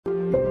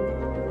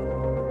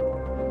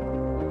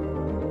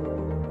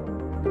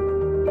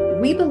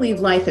We believe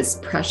life is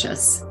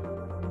precious.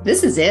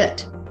 This is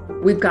it.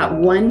 We've got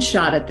one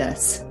shot at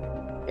this.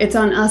 It's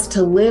on us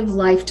to live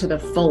life to the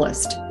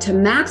fullest, to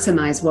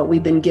maximize what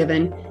we've been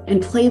given,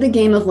 and play the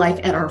game of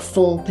life at our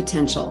full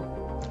potential.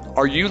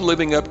 Are you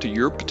living up to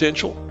your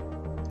potential?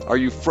 Are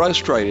you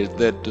frustrated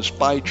that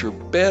despite your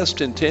best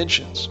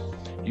intentions,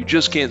 you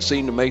just can't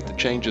seem to make the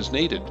changes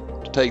needed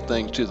to take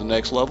things to the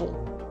next level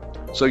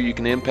so you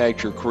can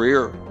impact your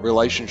career,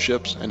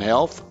 relationships, and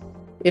health?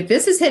 If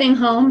this is hitting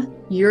home,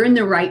 you're in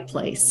the right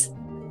place.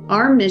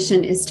 Our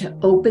mission is to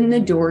open the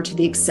door to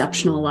the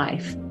exceptional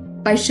life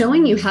by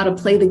showing you how to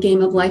play the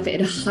game of life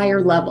at a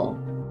higher level.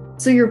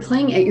 So you're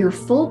playing at your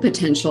full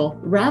potential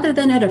rather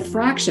than at a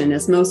fraction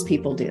as most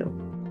people do.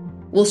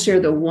 We'll share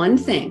the one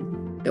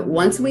thing that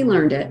once we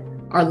learned it,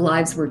 our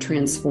lives were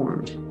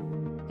transformed.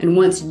 And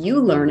once you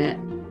learn it,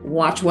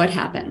 watch what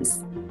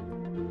happens.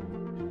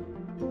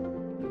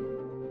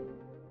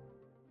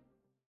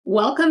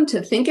 Welcome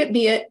to Think It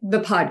Be It, the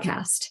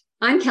podcast.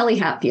 I'm Kelly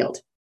Hatfield.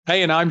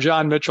 Hey, and I'm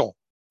John Mitchell.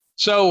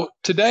 So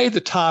today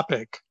the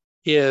topic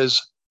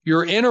is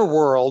your inner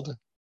world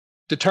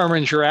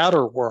determines your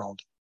outer world.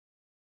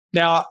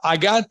 Now, I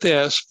got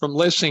this from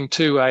listening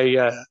to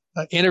an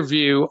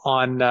interview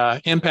on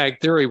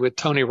impact theory with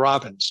Tony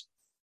Robbins.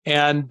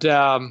 And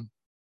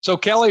so,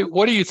 Kelly,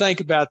 what do you think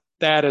about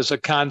that as a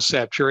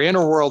concept? Your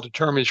inner world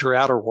determines your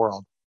outer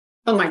world.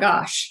 Oh, my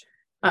gosh.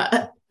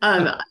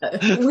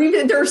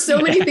 There are so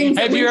many things.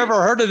 Have you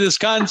ever heard of this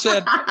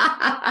concept?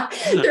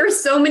 There are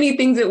so many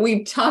things that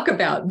we talk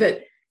about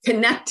that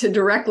connect to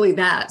directly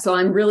that. So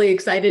I'm really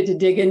excited to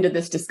dig into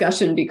this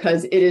discussion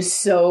because it is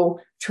so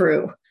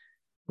true.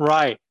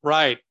 Right.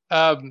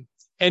 And,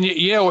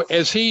 you know,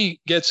 as he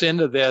gets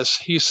into this,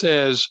 he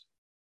says,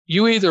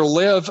 you either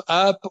live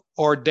up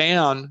or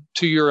down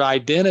to your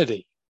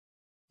identity.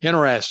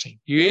 Interesting.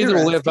 You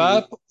either live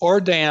up or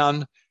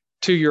down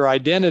to your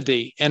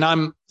identity. And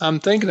I'm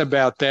thinking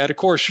about that. Of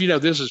course, you know,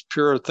 this is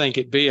pure think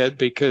it be it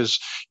because,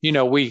 you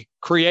know, we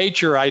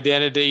create your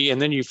identity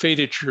and then you feed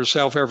it to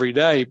yourself every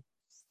day.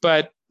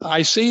 But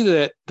I see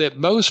that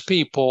most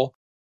people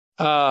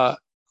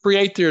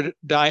create their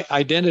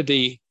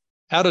identity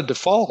out of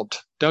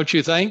default, don't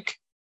you think?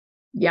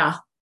 Yeah.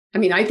 I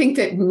mean, I think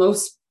that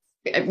most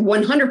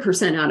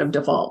 100% out of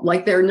default,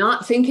 like they're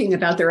not thinking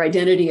about their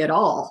identity at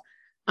all.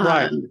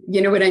 Right.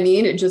 You know what I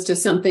mean? It just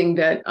is something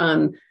that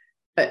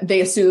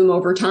they assume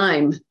over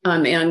time.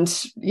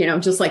 And, you know,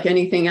 just like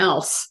anything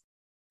else,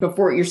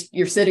 before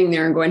you're sitting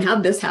there and going,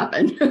 how'd this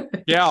happen?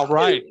 Yeah,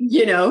 right.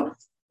 You know?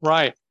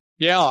 Right.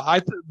 Yeah.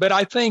 But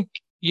I think,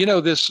 you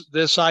know,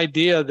 this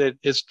idea that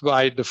it's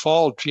by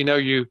default, you know,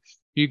 you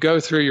go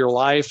through your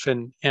life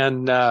and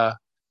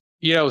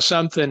you know,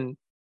 something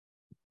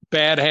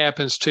bad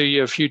happens to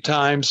you a few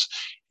times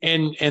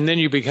and then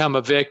you become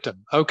a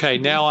victim. Okay.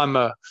 Mm-hmm.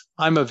 Now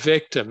I'm a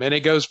victim. And it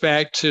goes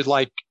back to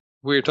like,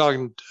 we were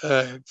talking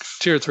 2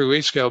 or 3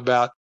 weeks ago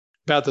about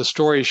the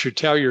stories you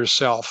tell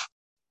yourself.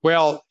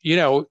 Well, you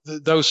know,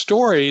 those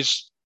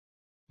stories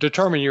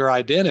determine your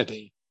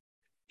identity.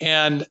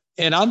 And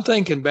I'm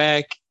thinking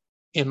back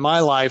in my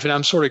life, and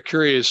I'm sort of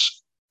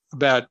curious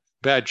about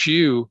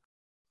you.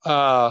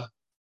 How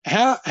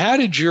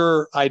did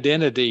your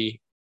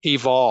identity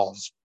evolve?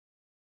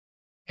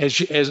 As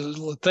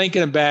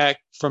thinking back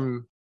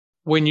from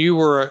when you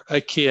were a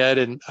kid,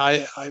 and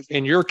I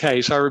in your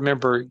case, I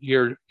remember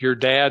your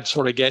dad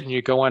sort of getting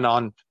you going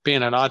on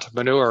being an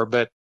entrepreneur,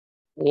 but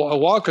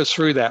walk us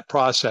through that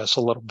process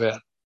a little bit.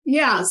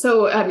 Yeah.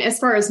 So as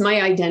far as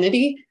my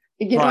identity,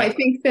 you know, right. I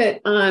think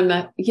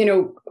that, you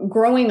know,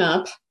 growing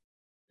up,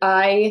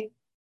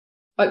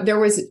 there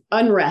was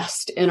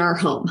unrest in our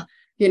home,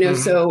 you know,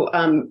 mm-hmm.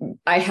 So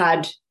I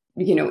had,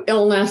 you know,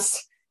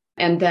 illness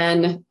and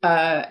then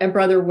a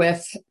brother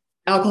with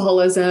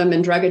alcoholism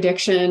and drug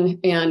addiction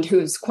and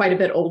who's quite a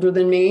bit older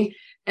than me.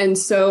 And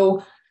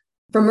so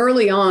from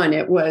early on,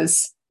 it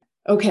was,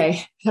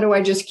 okay, how do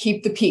I just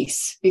keep the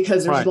peace?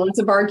 Because there's lots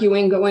of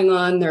arguing going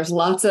on. There's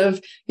lots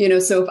of, you know,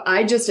 so if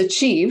I just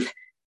achieve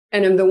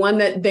and I'm the one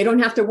that they don't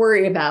have to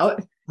worry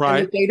about, right.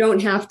 And if they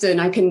don't have to, and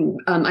I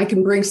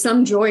can bring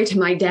some joy to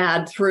my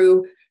dad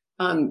through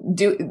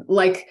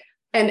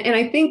And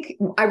I think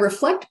I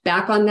reflect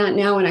back on that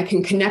now and I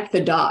can connect the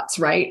dots,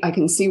 right? I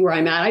can see where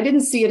I'm at. I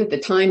didn't see it at the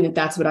time that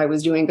that's what I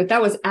was doing, but that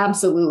was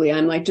absolutely,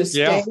 I'm like, just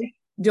stay,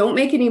 don't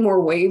make any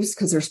more waves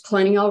because there's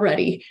plenty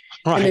already.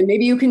 Right. And then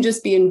maybe you can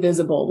just be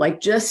invisible,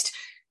 like just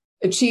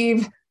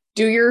achieve,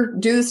 do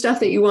the stuff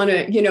that you want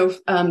to, you know,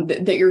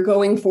 that you're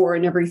going for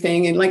and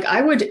everything. And like,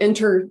 I would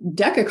enter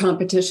DECA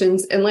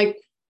competitions and like,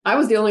 I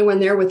was the only one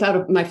there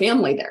without my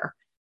family there.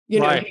 You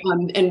know, right.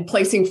 And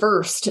placing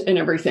first and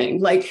everything.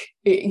 Like,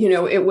 you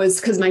know, it was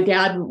because my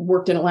dad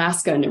worked in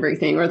Alaska and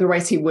everything, or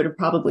otherwise he would have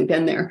probably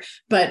been there.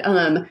 But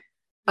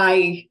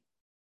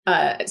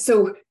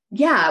so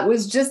yeah, it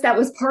was just, that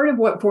was part of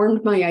what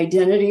formed my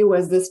identity,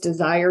 was this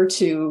desire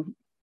to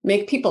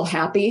make people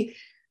happy.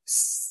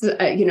 So,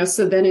 you know,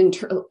 so then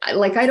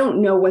like, I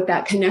don't know what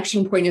that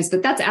connection point is,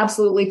 but that's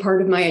absolutely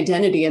part of my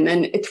identity. And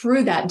then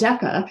through that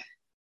DECA,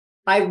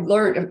 I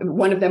learned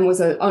one of them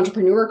was an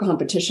entrepreneur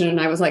competition. And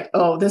I was like,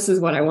 oh, this is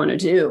what I want to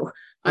do.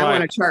 I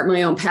want to chart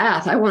my own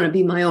path. I want to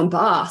be my own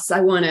boss.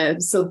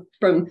 So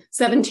from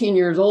 17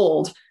 years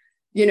old,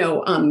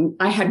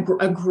 I had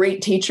a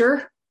great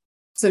teacher.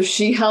 So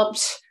she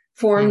helped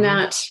form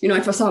that,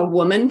 if I saw a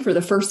woman for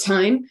the first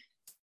time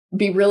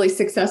be really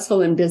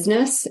successful in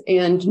business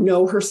and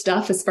know her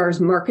stuff as far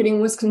as marketing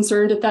was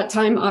concerned at that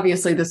time.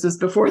 Obviously, this was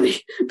before the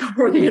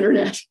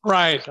internet.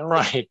 Right.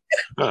 We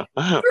were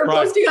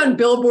posting on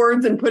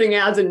billboards and putting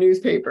ads in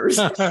newspapers.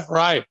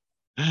 Right.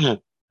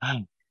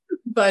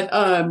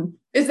 But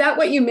is that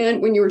what you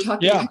meant when you were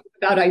talking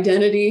about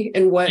identity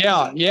and what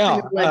kind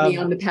of led me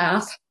on the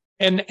path?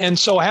 And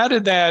so how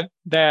did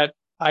that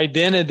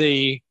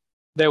identity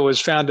that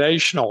was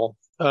foundational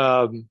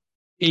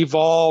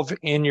evolve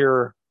in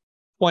your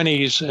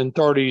 20s and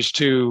 30s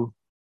to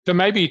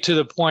maybe to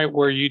the point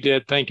where you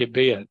did think it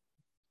be it?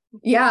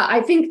 Yeah,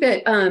 I think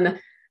that,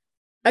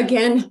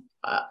 again,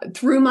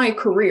 through my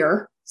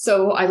career,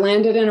 so I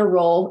landed in a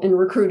role in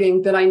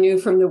recruiting that I knew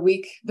from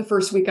the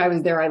first week I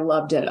was there, I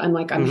loved it. I'm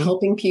like, I'm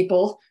helping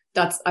people.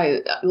 It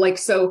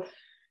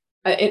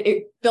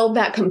filled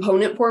that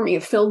component for me.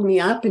 It filled me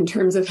up in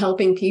terms of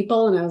helping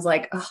people. And I was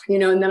like,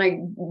 and then I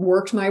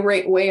worked my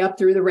way up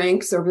through the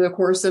ranks over the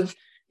course of,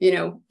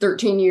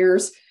 13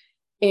 years.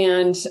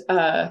 And,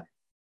 and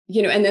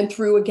then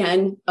through,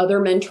 again, other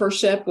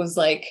mentorship was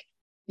like,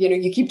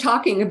 you keep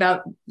talking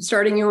about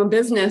starting your own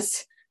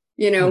business,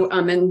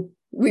 and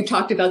we've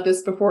talked about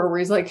this before where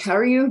he's like, how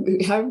are you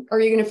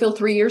going to feel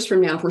 3 years from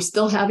now if we're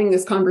still having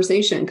this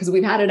conversation? Because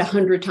we've had it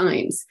 100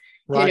 times,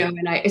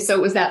 right. So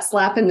it was that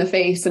slap in the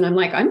face. And I'm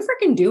like, I'm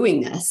freaking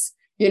doing this,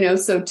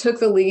 so took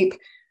the leap,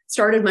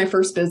 started my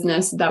first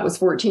business. That was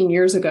 14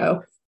 years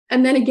ago.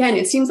 And then again,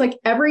 it seems like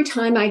every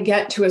time I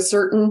get to a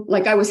certain,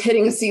 like I was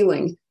hitting a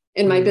ceiling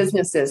in my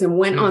businesses and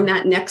went on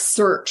that next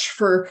search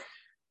for,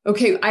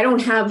 okay, I'm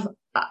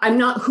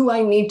not who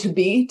I need to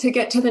be to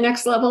get to the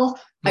next level.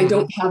 I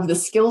don't have the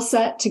skill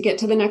set to get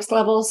to the next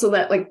level. So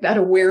that that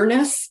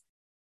awareness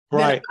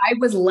that I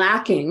was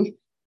lacking.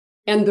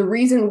 And the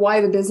reason why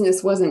the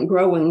business wasn't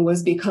growing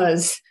was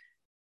because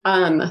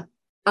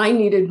I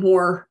needed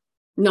more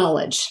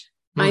knowledge.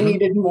 I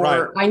needed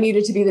more, I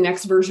needed to be the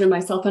next version of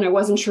myself. And I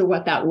wasn't sure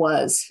what that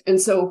was.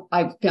 And so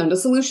I found a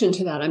solution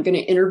to that. I'm going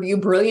to interview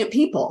brilliant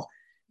people,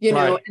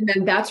 and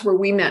then that's where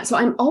we met. So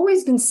I've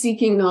always been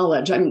seeking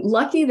knowledge. I'm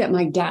lucky that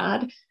my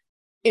dad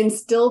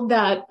instilled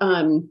that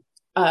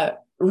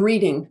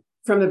reading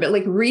from a bit,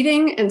 like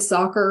reading and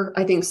soccer,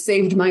 I think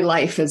saved my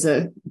life as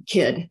a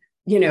kid,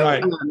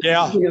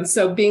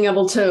 so being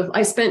able to,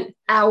 I spent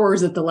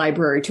hours at the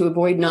library to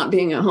avoid not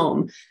being at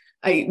home.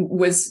 I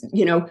was,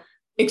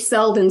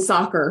 excelled in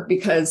soccer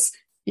because,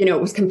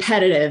 it was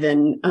competitive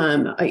and,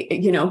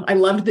 I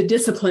loved the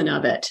discipline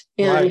of it.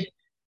 And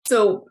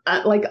so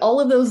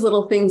all of those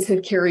little things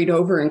have carried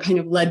over and kind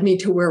of led me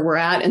to where we're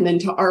at. And then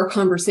to our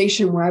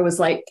conversation where I was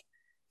like,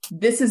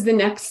 this is the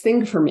next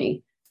thing for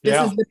me.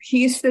 This is the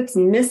piece that's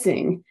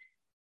missing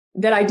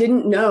that I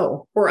didn't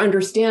know or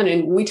understand.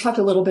 And we talked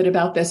a little bit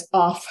about this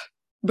off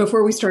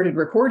before we started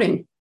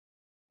recording,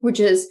 which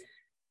is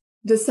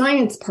the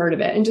science part of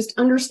it and just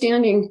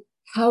understanding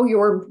how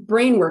your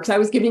brain works. I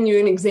was giving you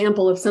an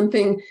example of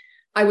something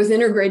I was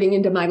integrating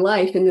into my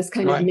life in this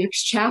kind of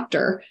next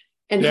chapter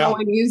and how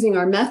I'm using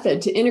our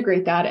method to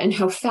integrate that and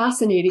how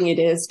fascinating it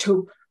is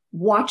to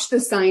watch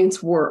the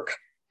science work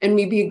and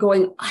me be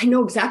going, I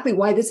know exactly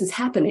why this is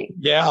happening.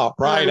 Yeah,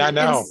 right. I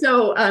know.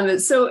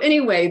 So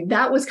anyway,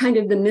 that was kind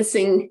of the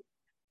missing,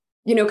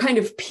 kind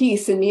of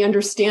piece in me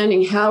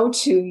understanding how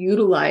to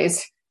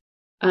utilize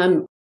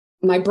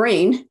my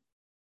brain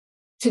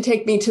to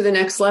take me to the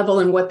next level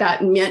and what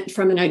that meant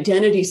from an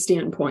identity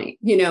standpoint,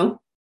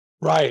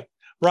 Right.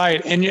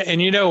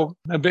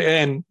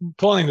 And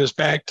pulling this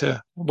back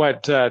to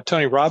what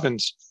Tony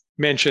Robbins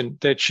mentioned,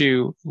 that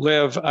you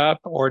live up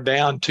or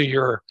down to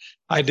your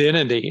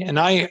identity. And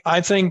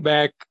I think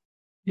back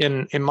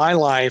in my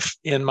life,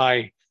 in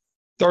my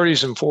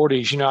 30s and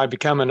 40s, I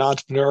become an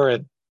entrepreneur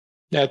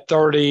at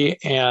 30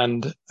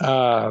 and,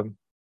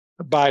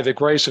 by the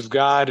grace of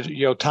God,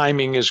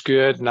 timing is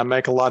good, and I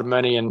make a lot of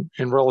money in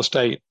real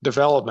estate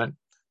development,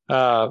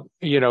 to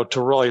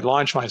really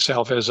launch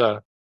myself as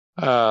a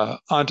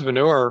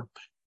entrepreneur.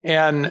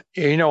 And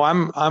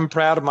I'm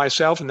proud of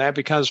myself, and that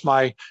becomes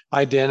my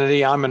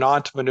identity. I'm an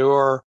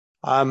entrepreneur.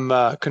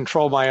 I'm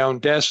control my own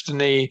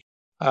destiny.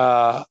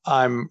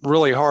 I'm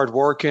really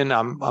hardworking.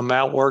 I'm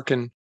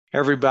outworking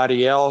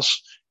everybody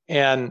else,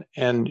 and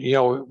I'm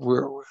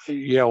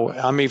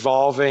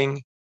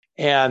evolving.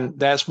 And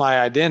that's my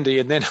identity.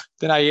 And then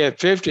I hit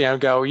 50 and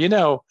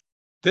go,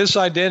 this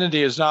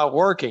identity is not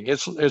working.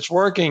 It's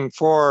working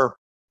for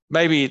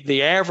maybe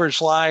the average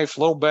life,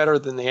 a little better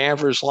than the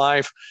average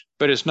life,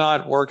 but it's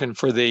not working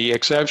for the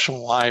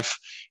exceptional life.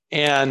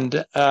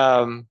 And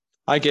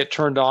I get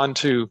turned on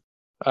to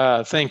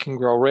Think and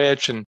Grow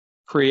Rich and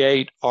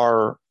create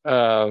our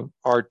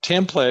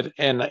template.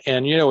 And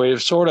it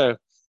was sort of,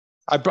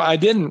 I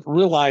didn't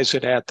realize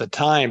it at the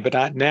time,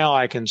 but now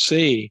I can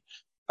see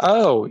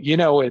oh,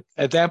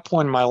 at that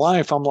point in my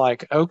life, I'm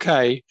like,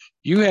 okay,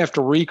 you have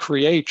to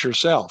recreate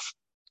yourself.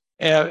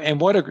 And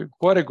what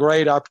a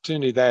great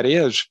opportunity that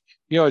is.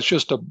 It's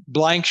just a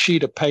blank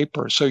sheet of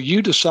paper. So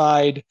you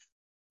decide,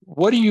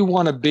 what do you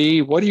want to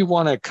be? What do you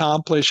want to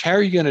accomplish? How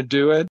are you going to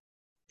do it?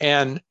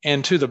 And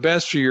to the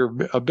best of your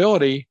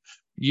ability,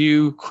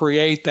 you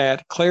create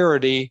that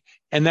clarity,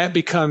 and that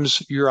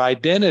becomes your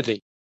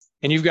identity.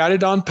 And you've got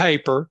it on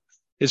paper.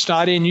 It's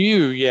not in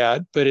you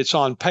yet, but it's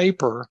on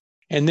paper.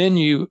 And then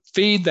you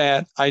feed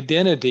that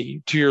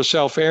identity to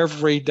yourself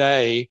every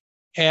day.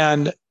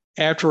 And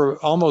after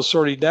almost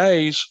 30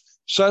 days,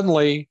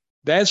 suddenly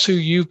that's who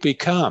you've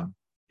become.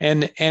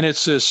 And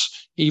it's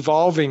this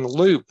evolving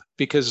loop,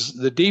 because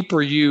the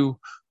deeper you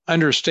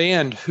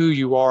understand who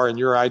you are and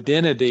your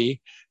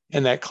identity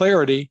and that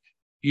clarity,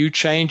 you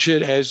change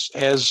it as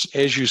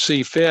you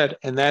see fit.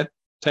 And that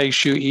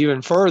takes you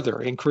even further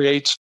and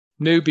creates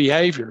new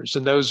behaviors.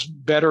 And those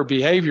better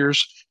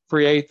behaviors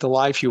create the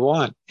life you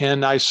want.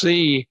 And I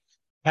see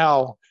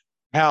how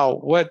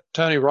what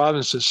Tony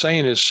Robbins is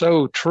saying is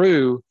so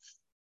true.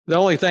 The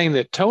only thing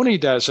that Tony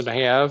doesn't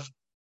have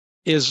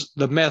is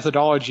the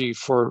methodology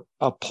for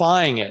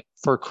applying it,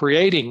 for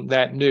creating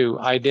that new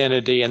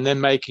identity and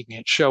then making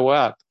it show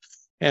up.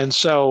 And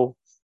so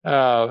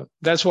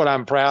that's what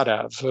I'm proud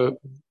of.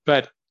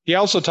 But he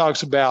also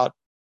talks about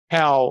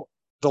how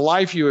the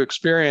life you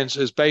experience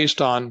is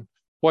based on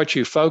what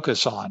you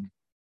focus on.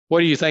 What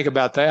do you think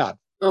about that?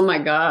 Oh my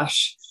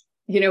gosh.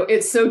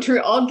 It's so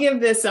true. I'll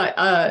give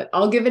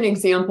an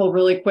example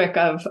really quick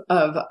of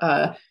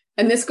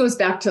and this goes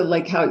back to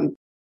like how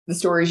the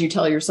stories you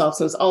tell yourself.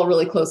 So it's all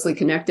really closely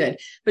connected,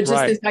 but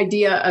just this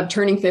idea of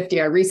turning 50.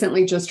 I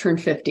recently just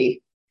turned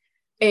 50,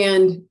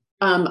 and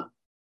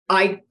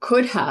I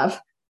could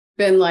have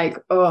been like,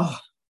 oh,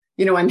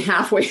 I'm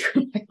halfway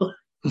through my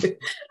life.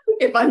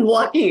 If I'm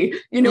lucky,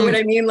 what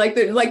I mean? Like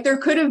there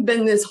could have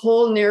been this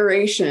whole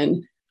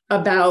narration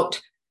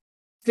about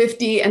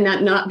 50 and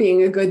that not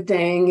being a good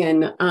thing.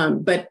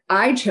 And, but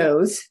I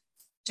chose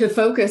to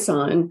focus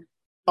on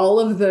all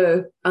of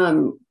the,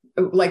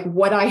 like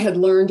what I had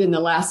learned in the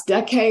last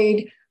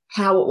decade,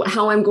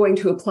 how I'm going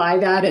to apply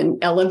that and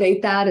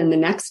elevate that in the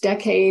next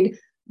decade,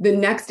 the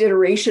next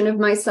iteration of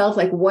myself,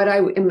 like what I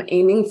am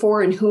aiming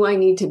for and who I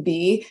need to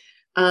be,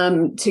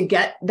 to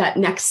get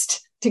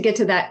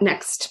to that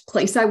next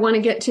place I want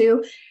to get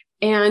to.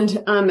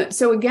 And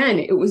so again,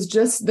 it was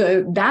just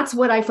that's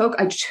what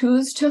I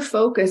choose to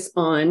focus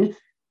on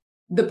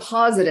the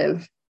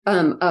positive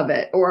of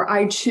it, or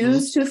I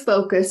choose to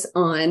focus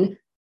on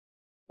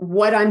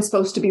what I'm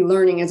supposed to be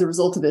learning as a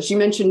result of this. You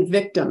mentioned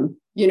victim,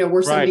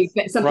 where something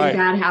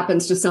bad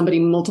happens to somebody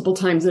multiple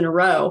times in a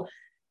row,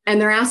 and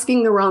they're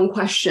asking the wrong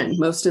question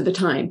most of the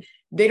time.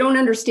 They don't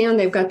understand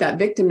they've got that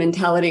victim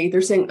mentality.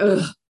 They're saying,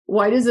 ugh,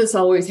 why does this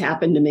always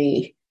happen to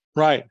me?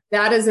 Right.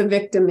 That is a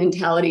victim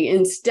mentality,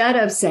 instead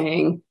of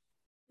saying,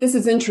 this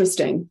is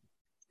interesting.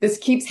 This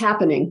keeps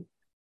happening.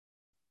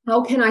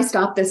 How can I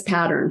stop this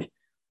pattern?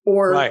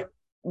 Or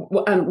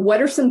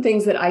what are some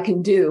things that I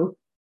can do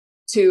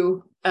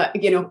to,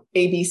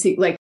 ABC,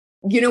 like,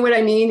 what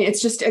I mean?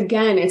 It's just,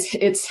 again,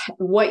 it's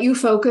what you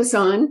focus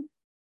on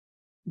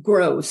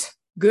grows,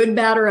 good,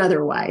 bad, or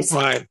otherwise.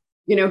 Right.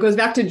 It goes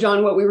back to,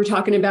 John, what we were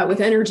talking about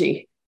with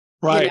energy.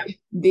 Right.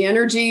 The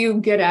energy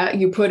you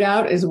put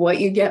out is what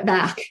you get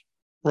back.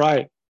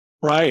 Right.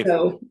 Right.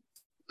 So,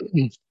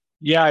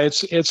 yeah,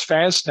 it's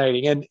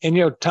fascinating.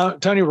 And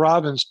Tony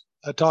Robbins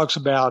talks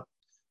about,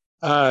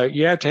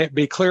 you have to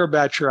be clear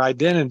about your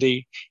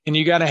identity, and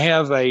you got to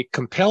have a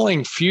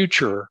compelling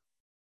future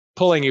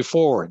pulling you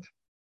forward.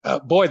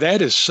 Boy,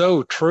 that is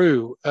so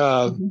true.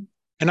 And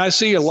I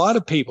see a lot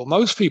of people,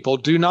 most people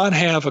do not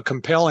have a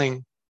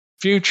compelling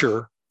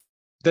future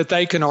that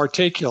they can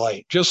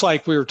articulate. Just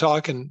like we were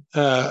talking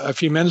a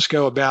few minutes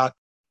ago about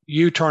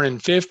you turning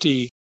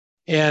 50,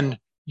 and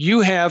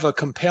you have a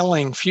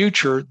compelling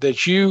future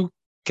that you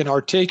can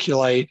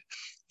articulate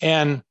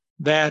and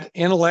that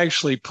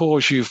intellectually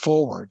pulls you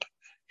forward.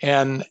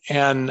 And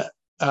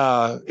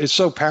it's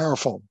so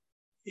powerful.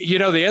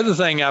 The other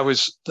thing I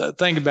was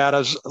thinking about, I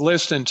was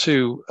listening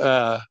to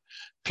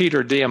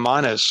Peter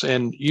Diamandis,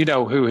 and you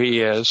know who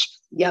he is.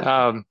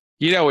 Yeah.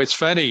 It's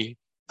funny.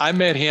 I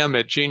met him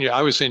at Genius.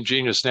 I was in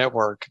Genius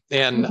Network,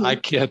 and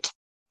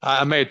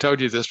I may have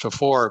told you this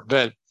before,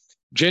 but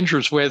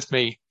Ginger's with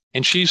me,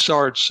 and she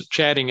starts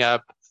chatting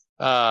up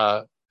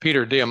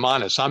Peter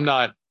Diamandis. I'm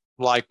not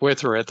like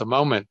with her at the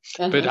moment,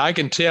 but I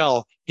can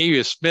tell he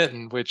is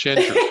smitten with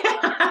Ginger.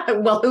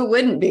 Well, who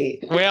wouldn't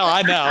be? Well,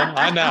 I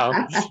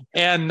know.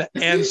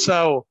 And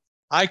so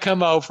I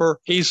come over.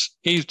 He's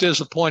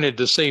disappointed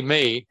to see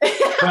me,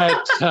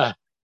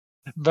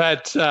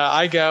 but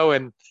I go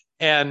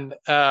and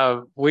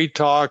we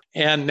talk,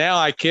 and now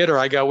I kid her.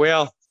 I go,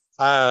 well,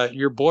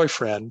 your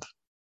boyfriend,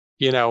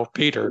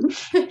 Peter,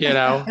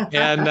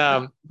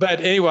 and but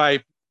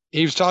anyway,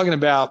 he was talking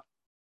about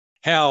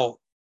how,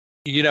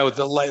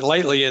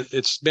 lately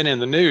it's been in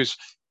the news.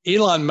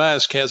 Elon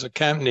Musk has a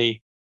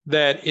company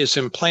that is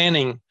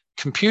implanting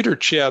computer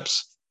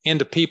chips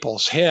into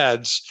people's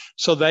heads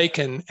so they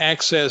can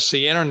access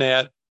the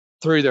internet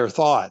through their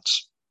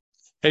thoughts.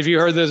 Have you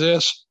heard of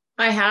this?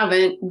 I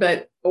haven't,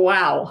 but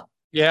wow.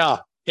 Yeah.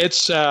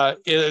 It's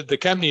the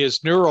company is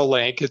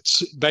Neuralink.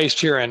 It's based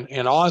here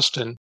in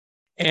Austin.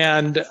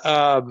 And they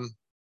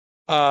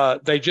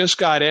just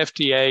got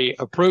FDA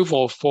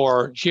approval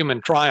for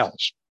human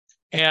trials.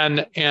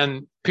 And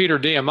Peter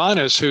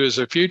Diamandis, who is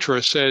a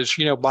futurist, says,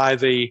 by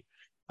the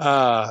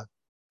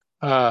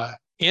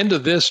end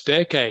of this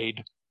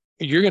decade,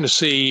 you're going to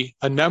see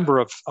a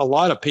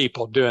lot of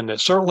people doing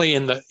this. Certainly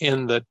in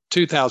the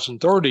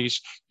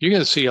 2030s, you're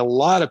going to see a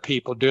lot of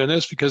people doing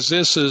this because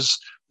this is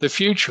the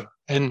future.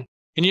 And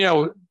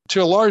to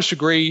a large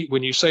degree,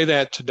 when you say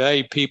that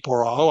today, people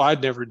are,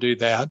 I'd never do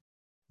that.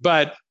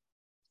 But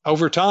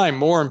over time,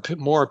 more and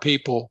more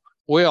people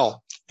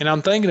will. And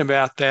I'm thinking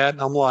about that,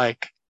 and I'm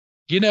like,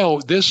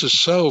 this is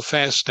so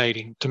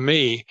fascinating to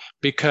me,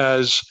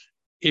 because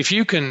if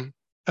you can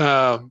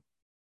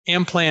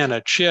implant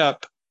a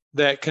chip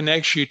that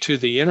connects you to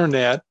the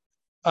internet,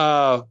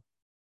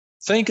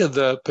 think of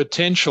the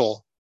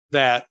potential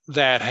that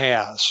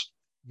has.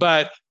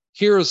 But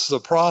here's the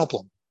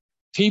problem.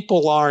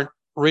 People aren't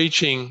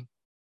reaching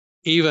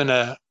even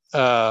a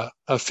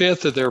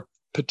fifth of their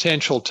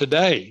potential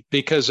today,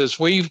 because as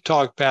we've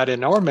talked about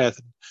in our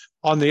method,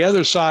 on the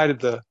other side of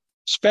the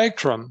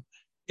spectrum,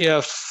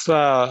 if,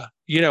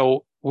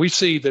 we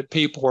see that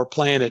people are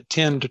playing at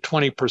 10 to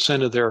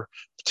 20% of their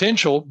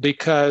potential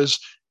because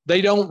they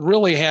don't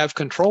really have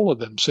control of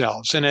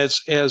themselves. And as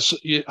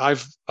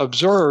I've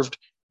observed,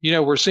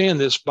 we're seeing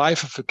this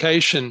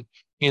bifurcation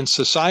in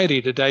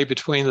society today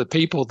between the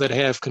people that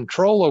have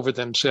control over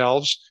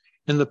themselves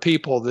and the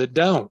people that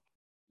don't.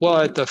 Well,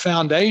 at the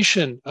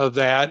foundation of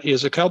that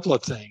is a couple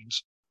of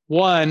things.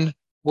 One,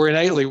 we're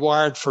innately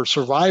wired for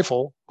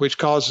survival, which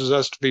causes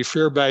us to be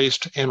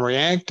fear-based and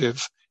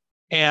reactive.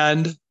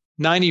 And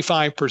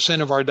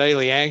 95% of our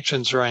daily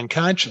actions are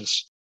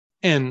unconscious.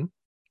 And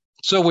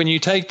so when you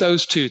take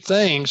those two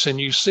things and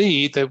you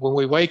see that when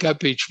we wake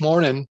up each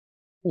morning,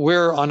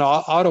 we're on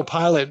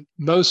autopilot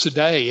most of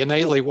the day,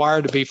 innately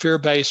wired to be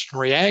fear-based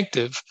and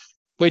reactive,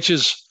 which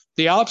is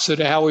the opposite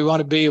of how we want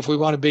to be if we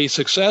want to be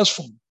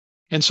successful.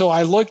 And so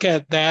I look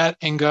at that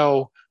and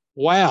go,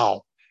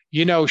 wow,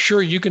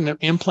 sure, you can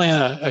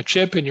implant a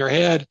chip in your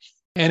head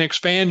and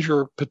expand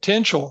your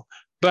potential.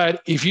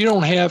 But if you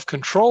don't have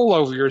control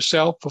over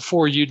yourself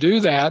before you do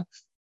that,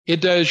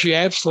 it does you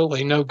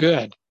absolutely no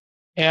good.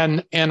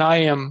 And I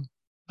am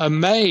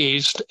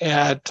amazed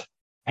at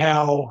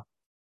how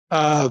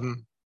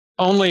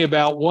only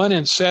about 1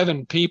 in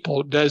 7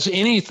 people does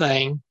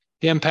anything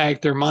to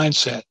impact their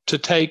mindset, to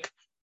take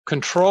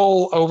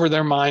control over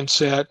their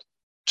mindset,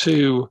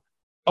 to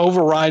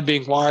override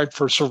being wired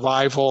for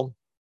survival,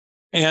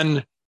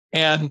 and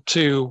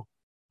to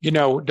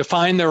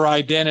define their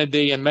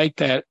identity and make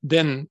that,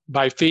 then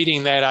by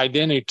feeding that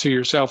identity to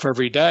yourself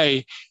every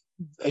day,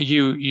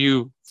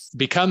 you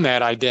become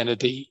that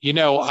identity.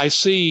 I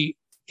see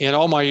in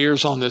all my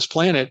years on this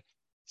planet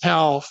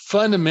how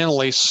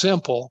fundamentally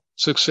simple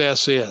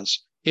success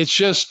is. It's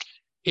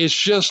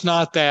just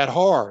not that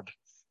hard.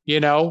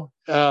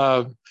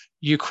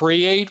 You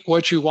create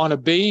what you want to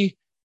be,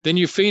 then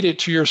you feed it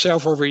to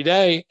yourself every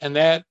day, and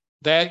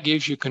that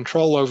gives you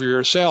control over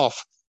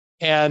yourself.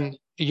 And,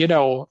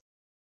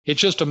 it's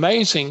just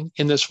amazing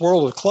in this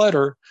world of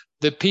clutter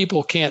that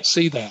people can't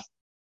see that.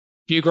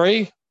 Do you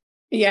agree?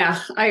 Yeah,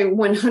 I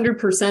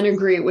 100%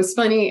 agree. It was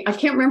funny. I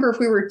can't remember if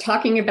we were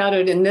talking about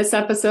it in this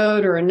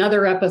episode or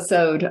another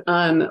episode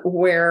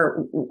where,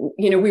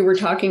 we were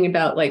talking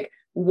about like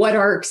what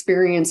our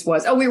experience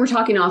was. Oh, we were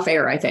talking off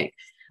air, I think,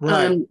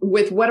 right.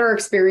 With what our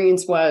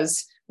experience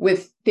was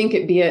with Think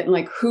It Be It, and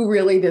like who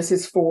really this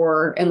is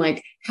for, and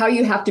like how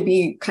you have to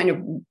be kind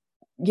of,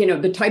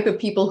 the type of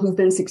people who've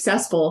been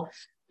successful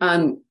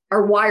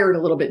are wired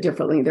a little bit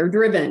differently. They're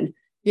driven,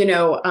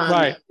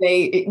 right.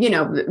 They,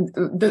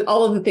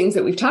 all of the things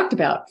that we've talked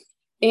about.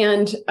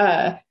 And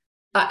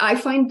I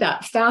find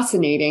that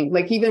fascinating,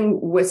 like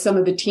even with some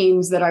of the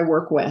teams that I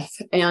work with,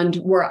 and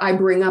where I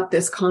bring up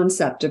this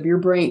concept of your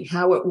brain,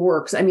 how it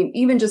works. I mean,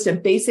 even just a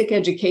basic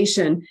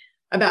education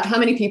about how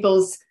many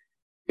people's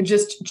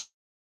just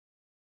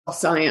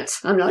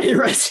science. I'm not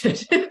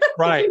interested.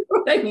 Right.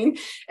 I mean,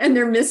 and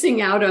they're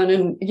missing out on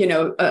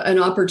an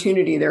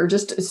opportunity. There are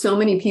just so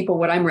many people.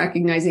 What I'm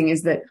recognizing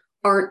is that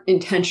aren't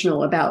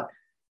intentional about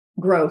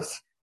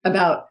growth,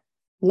 about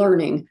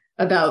learning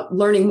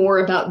more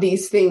about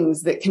these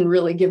things that can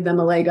really give them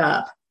a leg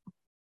up.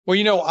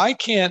 Well, I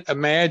can't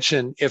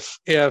imagine if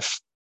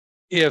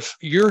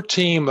your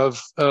team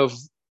of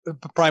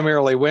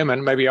primarily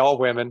women, maybe all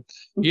women,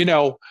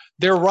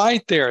 they're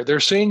right there. They're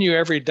seeing you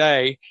every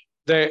day.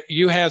 That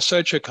you have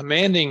such a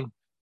commanding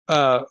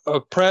a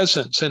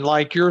presence, and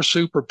like your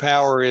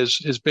superpower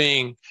is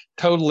being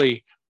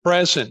totally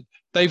present.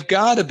 They've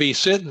got to be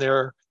sitting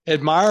there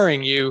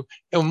admiring you.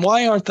 And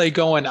why aren't they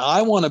going,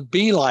 I want to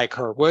be like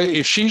her? Well,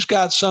 if she's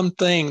got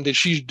something that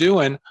she's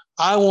doing,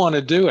 I want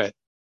to do it.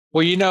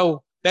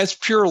 Well, that's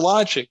pure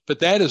logic, but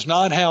that is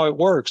not how it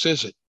works,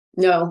 is it?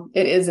 No,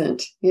 it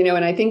isn't.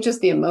 And I think just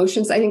the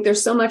emotions, I think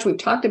there's so much we've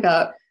talked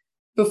about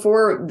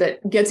before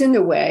that gets in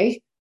the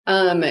way.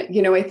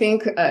 I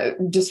think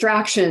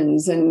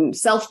distractions and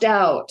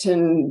self-doubt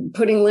and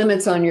putting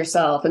limits on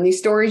yourself and these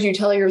stories you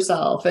tell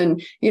yourself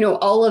and,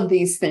 all of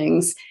these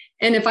things.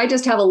 And if I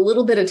just have a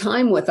little bit of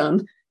time with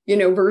them,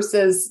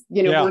 versus,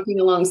 working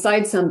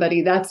alongside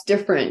somebody, that's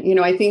different.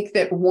 I think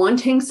that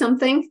wanting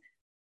something,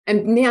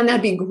 and man,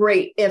 that'd be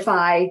great if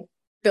I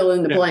fill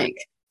in the blank.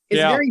 It's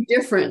very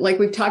different, like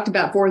we've talked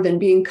about before, than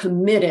being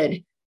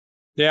committed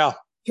to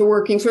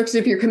working. So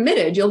if you're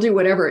committed, you'll do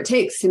whatever it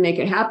takes to make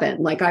it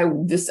happen. Like I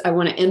want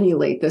to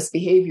emulate this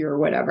behavior or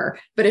whatever.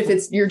 But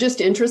if you're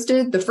just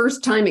interested, the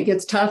first time it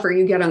gets tough or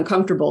you get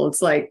uncomfortable,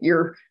 it's like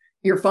you're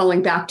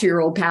falling back to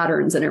your old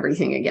patterns and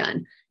everything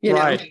again.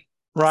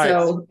 Right.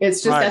 So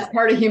it's just that's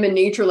part of human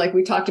nature, like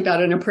we talked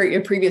about in a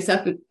previous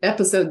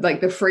episode, like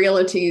the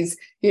frailties,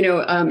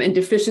 and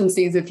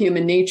deficiencies of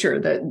human nature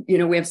that,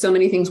 we have so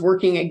many things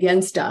working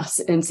against us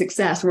in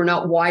success. We're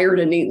not wired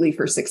innately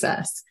for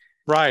success.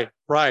 Right.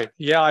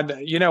 Yeah.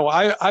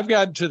 I've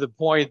gotten to the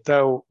point,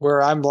 though,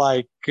 where I'm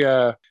like,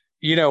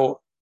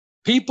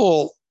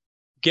 people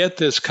get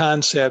this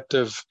concept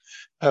of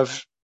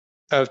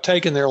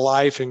taking their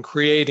life and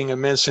creating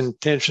immense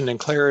intention and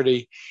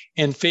clarity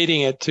and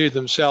feeding it to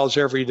themselves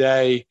every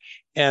day,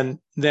 and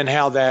then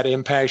how that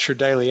impacts your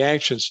daily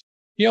actions.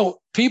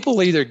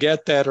 People either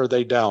get that or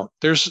they don't.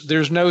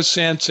 There's no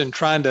sense in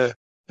trying to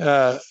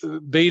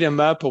beat them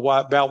up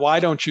about why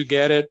don't you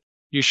get it?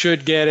 You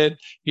should get it.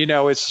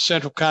 It's the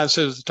central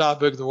concept of the top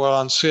book of the world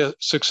on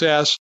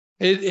success.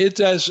 It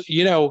does,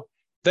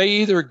 they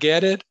either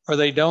get it or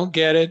they don't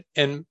get it.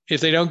 And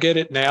if they don't get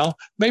it now,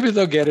 maybe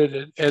they'll get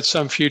it at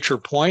some future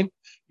point.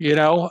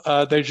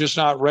 They're just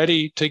not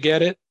ready to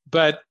get it.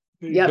 But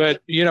to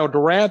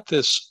wrap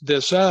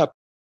this up,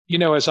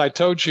 as I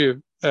told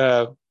you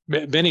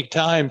many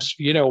times,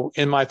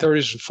 in my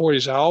 30s and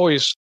 40s, I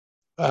always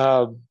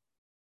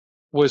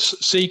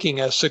was seeking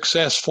a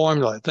success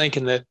formula,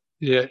 thinking that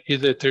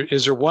that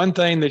is there one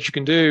thing that you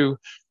can do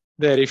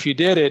that if you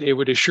did it, it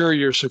would assure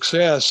your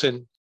success.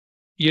 And,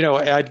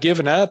 I'd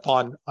given up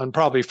on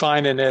probably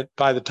finding it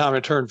by the time I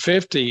turned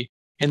 50.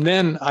 And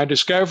then I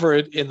discovered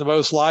it in the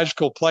most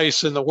logical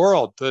place in the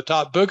world, the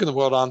top book in the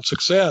world on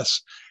success.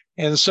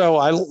 And so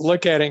I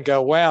look at it and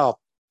go, wow,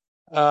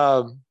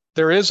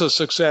 there is a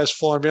success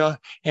formula,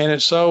 and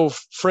it's so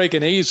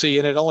freaking easy,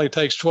 and it only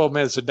takes 12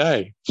 minutes a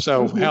day.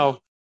 So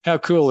how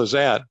cool is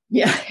that?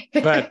 Yeah.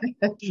 But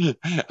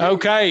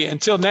okay,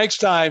 until next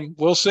time,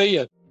 we'll see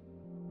you.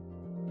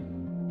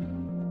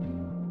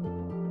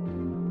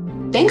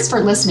 Thanks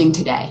for listening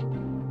today.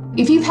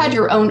 If you've had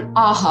your own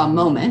aha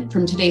moment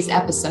from today's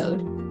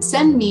episode,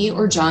 send me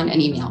or John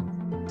an email.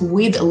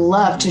 We'd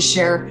love to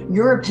share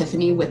your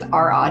epiphany with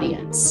our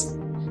audience.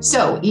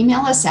 So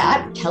email us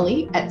at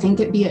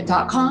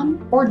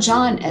kelly@thinkitbeit.com or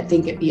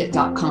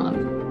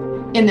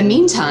john@thinkitbeit.com. In the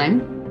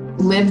meantime,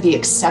 live the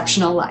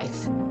exceptional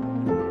life.